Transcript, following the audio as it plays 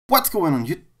What's going on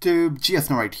YouTube?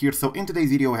 GSN right here. So in today's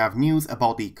video we have news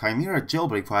about the Chimera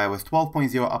Jailbreak for iOS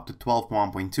 12.0 up to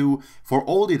 12.1.2 for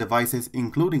all the devices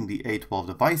including the A12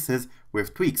 devices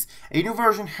with tweaks. A new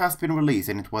version has been released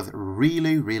and it was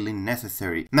really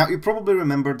necessary. Now you probably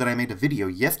remember that I made a video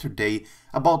yesterday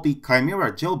about the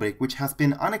Chimera Jailbreak, which has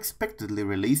been unexpectedly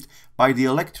released by the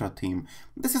Electra team.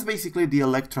 This is basically the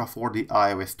Electra for the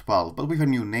iOS 12 but with a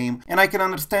new name, and I can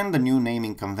understand the new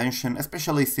naming convention,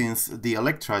 especially since the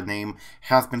Electra name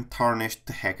has been tarnished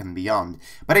to heck and beyond.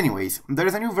 But anyways, there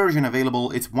is a new version available.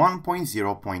 It's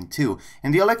 1.0.2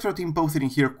 and the Electra team posted in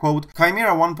here, quote,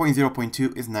 Chimera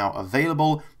 1.0.2 is now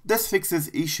available. This fixes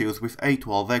issues with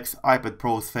A12X, iPad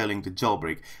Pros failing to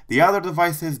jailbreak. The other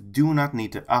devices do not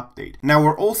need to update. Now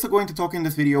we're also going to talk in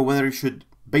this video whether you should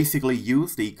basically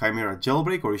use the Chimera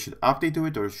Jailbreak, or you should update to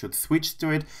it, or you should switch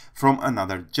to it from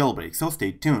another jailbreak, so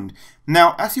stay tuned.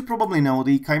 Now, as you probably know,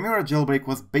 the Chimera Jailbreak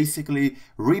was basically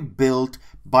rebuilt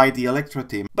by the Electra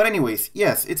team. But anyways,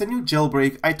 yes, it's a new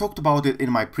jailbreak. I talked about it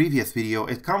in my previous video.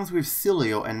 It comes with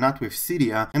Cilio and not with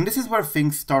Cydia, and this is where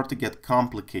things start to get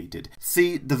complicated.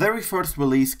 See, the very first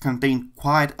release contained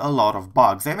quite a lot of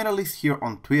bugs. I made a list here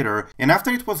on Twitter, and after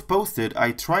it was posted,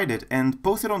 I tried it and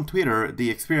posted on Twitter the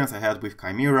experience I had with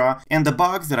Chimera and the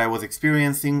bugs that I was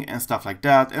experiencing and stuff like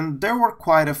that, and there were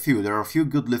quite a few. There are a few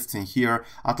good lists in here,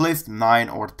 at least 9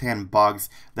 or 10 bugs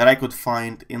that I could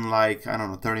find in like, I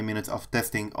don't know, 30 minutes of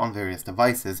testing on various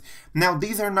devices. Now,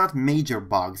 these are not major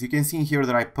bugs. You can see here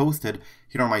that I posted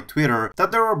here on my Twitter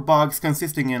that there are bugs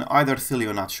consisting in either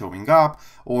Cilio not showing up,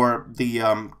 or the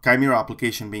Chimera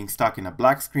application being stuck in a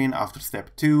black screen after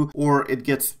step 2, or it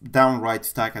gets downright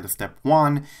stuck at step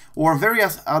 1, or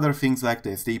various other things like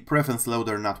this. The preference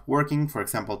loader not working, for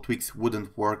example, tweaks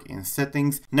wouldn't work in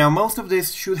settings. Now, most of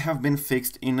this should have been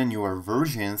fixed in the newer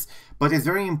versions, but it's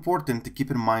very important to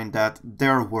keep in mind that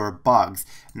there were bugs.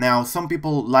 Now, some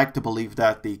people like to believe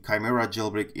that the Chimera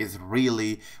Jailbreak is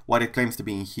really what it claims to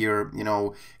be in here, you know,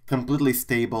 completely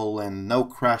stable and no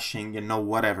crashing and no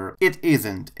whatever. It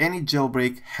isn't. Any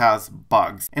jailbreak has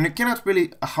bugs, and you cannot really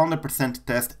 100%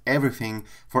 test everything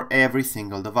for every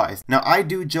single device. Now, I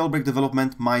do jailbreak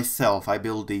development myself. I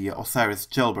build the Osiris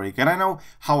jailbreak, and I know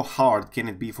how hard can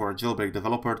it be for a jailbreak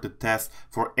developer to test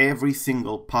for every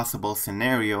single possible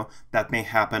scenario that may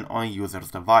happen on a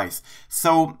user's device.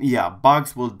 So yeah,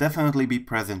 bugs will definitely be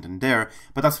present in there,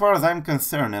 but as far as I'm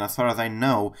concerned and as far as I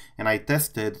know and I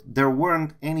tested, there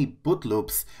weren't any boot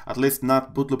loops, at least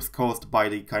not boot loops caused by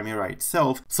the Chimera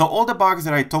itself. So all the bugs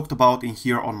that I talked about in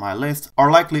here on my list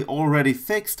are likely already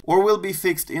fixed or will be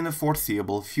fixed in the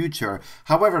foreseeable future.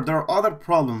 However, there are other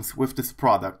problems with this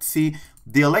product. See,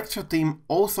 the Electra team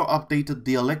also updated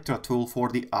the Electra tool for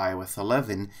the iOS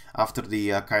 11 after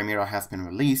the Chimera has been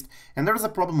released, and there's a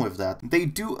problem with that. They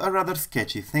do a rather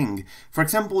sketchy thing. For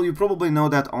example, you probably know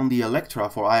that on the Electra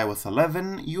for iOS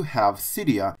 11 you have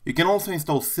Cydia. You can also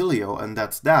install Cilio, and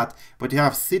that's that, but you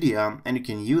have Cydia and you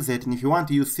can use it, and if you want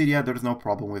to use Cydia, there's no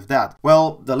problem with that.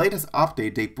 Well, the latest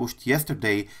update they pushed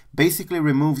yesterday basically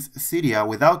removes Cydia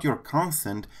without your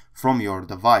consent from your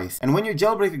device. And when you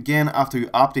jailbreak again after you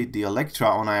update the Electra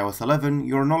on iOS 11,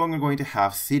 you're no longer going to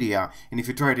have Cydia, and if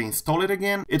you try to install it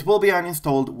again, it will be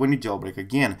uninstalled when you jailbreak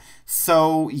again.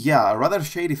 So yeah, a rather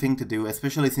shady thing to do,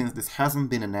 especially since this hasn't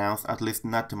been announced, at least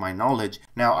not to my knowledge.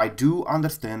 Now, I do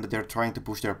understand that they're trying to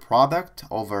push their product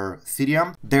over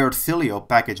Cydia. Their Cilio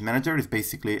package manager is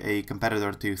basically a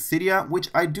competitor to Cydia, which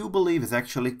I do believe is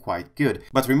actually quite good.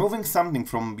 But removing something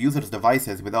from users'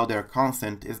 devices without their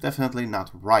consent is definitely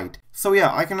not right. So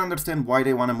yeah, I can understand why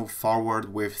they want to move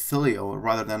forward with Cilio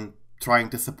rather than trying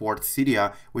to support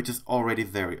Cydia, which is already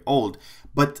very old.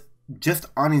 But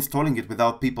just uninstalling it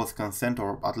without people's consent,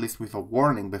 or at least with a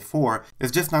warning before,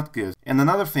 is just not good. And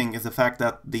another thing is the fact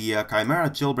that the Chimera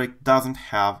Jailbreak doesn't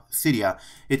have Cydia.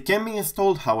 It can be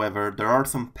installed, however. There are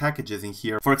some packages in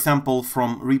here. For example,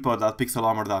 from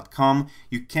repo.pixelarmor.com,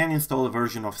 you can install a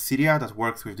version of Cydia that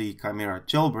works with the Chimera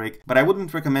Jailbreak, but I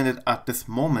wouldn't recommend it at this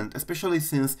moment, especially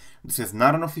since this is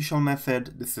not an official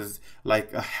method. This is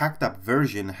like a hacked up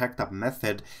version, a hacked up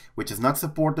method, which is not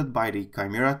supported by the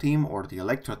Chimera team or the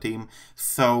Electra team.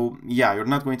 So yeah, you're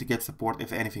not going to get support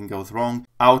if anything goes wrong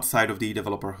outside of the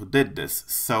developer who did this.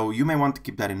 So you may want to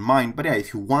keep that in mind. But yeah,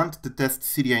 if you want to test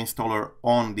Cydia installer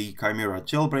on the Chimera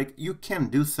Jailbreak, you can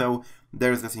do so.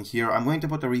 There's this in here. I'm going to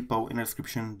put a repo in the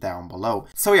description down below.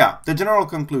 So yeah, the general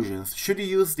conclusions. Should you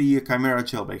use the Chimera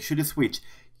Jailbreak? Should you switch?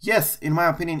 Yes, in my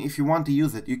opinion, if you want to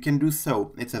use it, you can do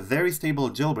so. It's a very stable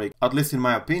jailbreak, at least in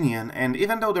my opinion, and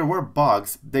even though there were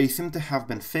bugs, they seem to have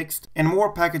been fixed and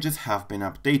more packages have been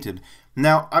updated.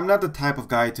 Now, I'm not the type of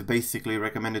guy to basically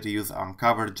recommend you to use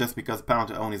uncovered just because Pound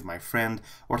to Own is my friend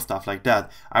or stuff like that.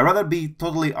 I'd rather be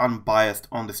totally unbiased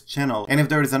on this channel, and if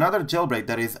there is another jailbreak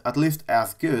that is at least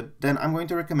as good, then I'm going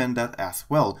to recommend that as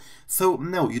well. So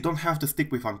no, you don't have to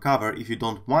stick with uncover if you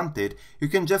don't want it, you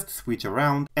can just switch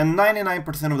around, and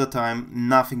 99% of the time,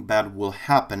 nothing bad will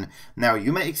happen. Now,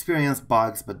 you may experience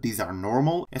bugs, but these are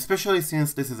normal, especially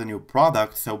since this is a new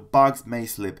product, so bugs may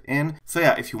slip in. So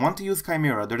yeah, if you want to use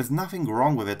Chimera, there is nothing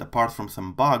wrong with it apart from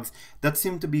some bugs that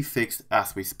seem to be fixed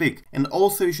as we speak. And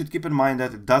also you should keep in mind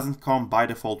that it doesn't come by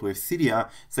default with Cydia,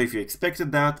 so if you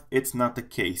expected that, it's not the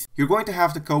case. You're going to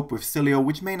have to cope with Cilio,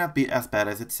 which may not be as bad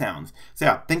as it sounds. So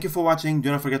yeah, thank you for watching,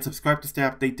 do not forget to subscribe to stay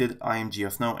updated. I am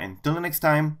GeoSnow, and till the next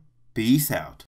time, peace out.